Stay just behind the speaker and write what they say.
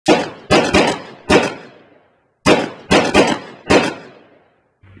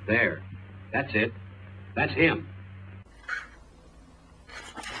There. That's it. That's him.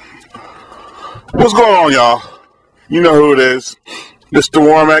 What's going on, y'all? You know who it is. Mr.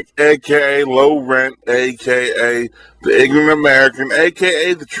 Warmack, a.k.a. Low Rent, a.k.a. The Ignorant American,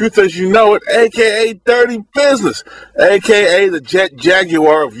 a.k.a. The Truth As You Know It, a.k.a. Dirty Business, a.k.a. The Jet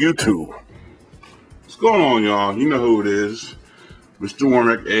Jaguar of YouTube. What's going on, y'all? You know who it is. Mr.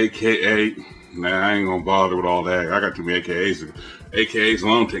 Warmack, a.k.a. Nah, I ain't gonna bother with all that. I got too many AKAs. AKAs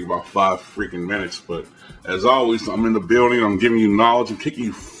alone take about 5 freaking minutes. But as always, I'm in the building. I'm giving you knowledge. I'm kicking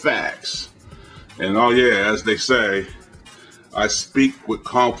you facts. And oh yeah, as they say, I speak with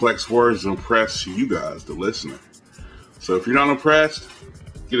complex words to impress you guys, the listener. So if you're not impressed,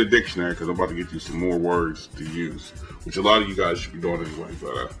 get a dictionary because I'm about to get you some more words to use, which a lot of you guys should be doing anyway.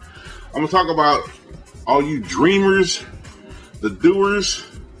 But I'm going to talk about all you dreamers, the doers,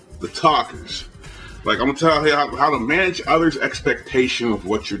 the talkers. Like, I'm going to tell you how to manage others' expectation of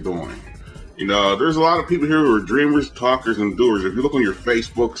what you're doing. You know, there's a lot of people here who are dreamers, talkers, and doers. If you look on your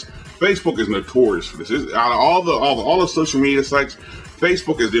Facebook is notorious for this. Out of all the social media sites,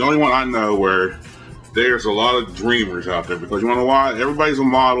 Facebook is the only one I know where there's a lot of dreamers out there. Because you want to know why? Everybody's a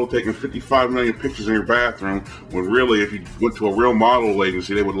model taking 55 million pictures in your bathroom, when really, if you went to a real model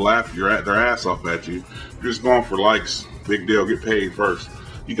agency, they would laugh their ass off at you. You're just going for likes. Big deal. Get paid first.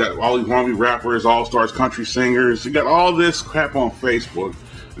 You got all these wannabe rappers, all-stars, country singers. You got all this crap on Facebook.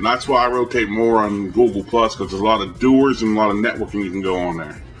 And that's why I rotate more on Google Plus, because there's a lot of doers and a lot of networking you can go on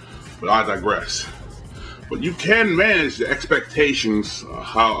there. But I digress. But you can manage the expectations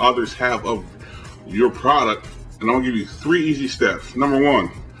how others have of your product. And I'm going to give you 3 easy steps. Number 1,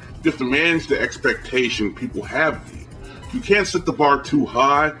 you have to manage the expectation people have of you. You can't set the bar too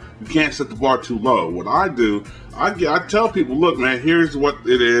high. You can't set the bar too low. What I do, I tell people, look, man, here's what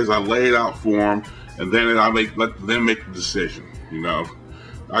it is. I lay it out for them. And then let them make the decision. You know,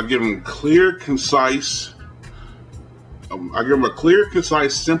 I give them clear, concise. I give them a clear,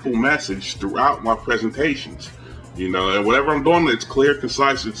 concise, simple message throughout my presentations. You know, and whatever I'm doing, it's clear,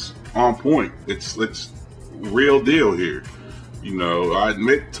 concise, it's on point. It's real deal here. You know, I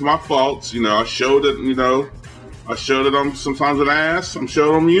admit to my faults. You know, I show that I'm sometimes an ass. I'm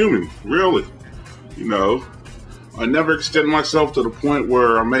showing I'm human, really. You know, I never extend myself to the point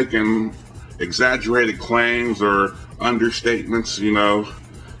where I'm making exaggerated claims or understatements. You know.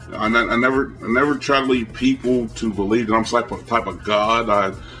 I never try to lead people to believe that I'm some type of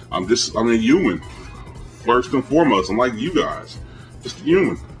God. I'm a human. First and foremost, I'm like you guys, just a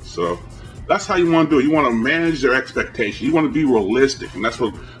human. So that's how you want to do it. You want to manage their expectations. You want to be realistic, and that's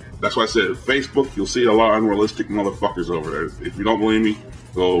why I said Facebook. You'll see a lot of unrealistic motherfuckers over there. If you don't believe me,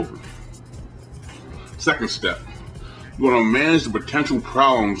 go over. Second step, you want to manage the potential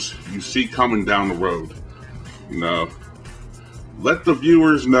problems you see coming down the road. You know. Let the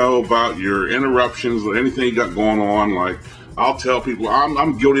viewers know about your interruptions or anything you got going on. Like, I'll tell people,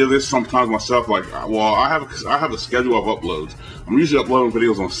 I'm guilty of this sometimes myself. Like, well, I have a schedule of uploads. I'm usually uploading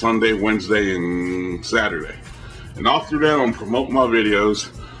videos on Sunday, Wednesday, and Saturday. And all through that, I'm promoting my videos.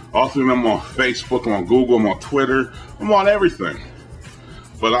 All through them, I'm on Facebook, I'm on Google, I'm on Twitter, I'm on everything.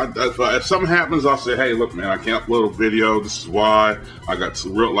 But if something happens, I'll say, hey, look, man, I can't upload a video. This is why. I got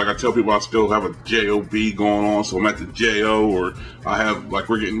some real, like I tell people, I still have a JOB going on, so I'm at the JO, or I have, like,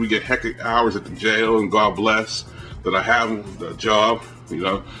 we get hectic hours at the JO, and God bless that I have the job. You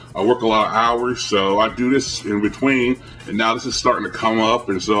know, I work a lot of hours, so I do this in between, and now this is starting to come up,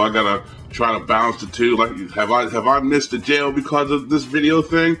 and so I gotta try to balance the two. Like, have I missed the JO because of this video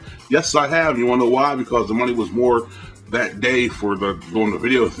thing? Yes, I have. You wanna know why? Because the money was more that day for doing the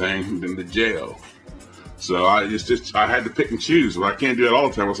video thing than the jail. So I had to pick and choose, but I can't do that all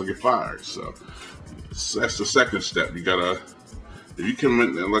the time, else I get fired. So that's the second step. You gotta, if you can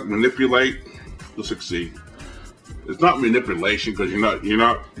manipulate, you'll succeed. It's not manipulation, because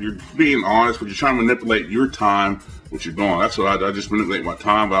you're being honest, but you're trying to manipulate your time, what you're doing. That's what I just manipulate my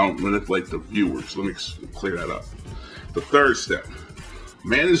time, but I don't manipulate the viewers. Let me clear that up. The third step,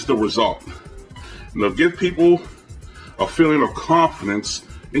 manage the result. You know, give people a feeling of confidence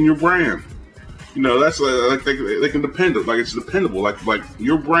in your brand. You know, that's like they can depend on, like, it's dependable. Like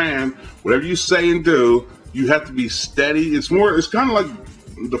your brand, whatever you say and do, you have to be steady. It's kind of like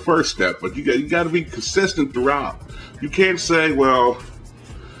the first step, but you got to be consistent throughout. You can't say, well,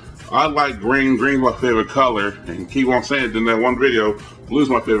 I like green. Green's my favorite color, and keep on saying it in that one video. Blue's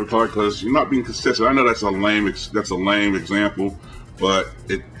my favorite color, because you're not being consistent. I know that's a lame example, but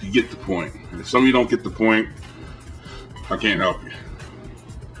you get the point. If some of you don't get the point, I can't help you.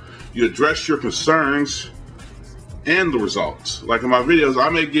 You address your concerns and the results. Like in my videos,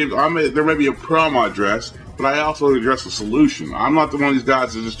 there may be a problem I address. but I also address the solution. I'm not the one of these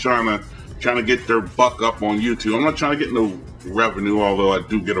guys that's just trying to get their buck up on YouTube. I'm not trying to get no revenue, although I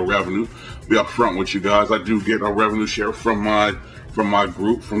do get a revenue. Be upfront with you guys, I do get a revenue share from my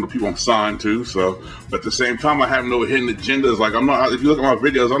group, from the people I'm signed to. So, but at the same time, I have no hidden agendas. Like, I'm not. If you look at my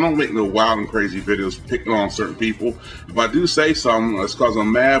videos, I don't make no wild and crazy videos picking on certain people. If I do say something, it's because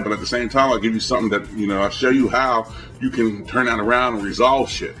I'm mad. But at the same time, I give you something that, you know, I show you how you can turn that around and resolve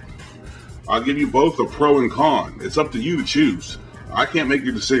shit. I'll give you both a pro and con. It's up to you to choose. I can't make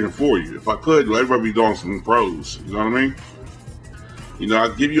your decision for you. If I could, everybody be doing some pros. You know what I mean? You know,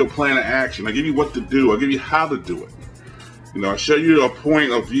 I'll give you a plan of action. I give you what to do. I'll give you how to do it. You know, I show you a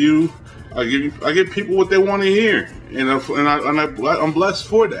point of view. I give people what they want to hear, and I'm blessed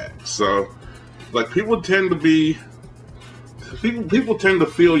for that. So, like, people tend to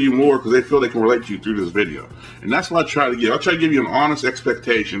feel you more because they feel they can relate to you through this video, and that's what I try to give. I try to give you an honest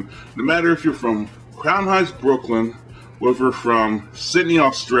expectation, no matter if you're from Crown Heights, Brooklyn, or if you're from Sydney,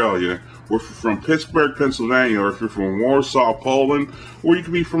 Australia, or if you're from Pittsburgh, Pennsylvania, or if you're from Warsaw, Poland, or you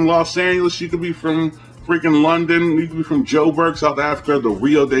could be from Los Angeles, you could be from freaking London, you could be from Joburg, South Africa, to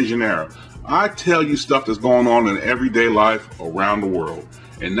Rio de Janeiro. I tell you stuff that's going on in everyday life around the world,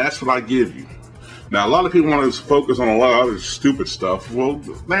 and that's what I give you. Now, a lot of people want to focus on a lot of other stupid stuff. Well,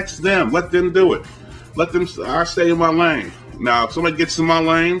 that's them. Let them do it. I stay in my lane. Now, if somebody gets in my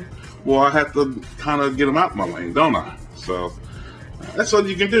lane, well, I have to kind of get them out of my lane, don't I? So that's all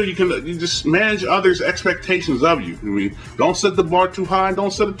you can do. You just manage others' expectations of you. I mean, don't set the bar too high,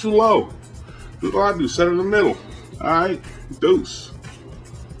 don't set it too low. Do what I do, set it in the middle. All right, deuce.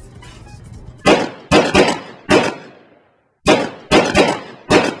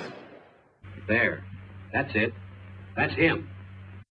 There. That's it. That's him.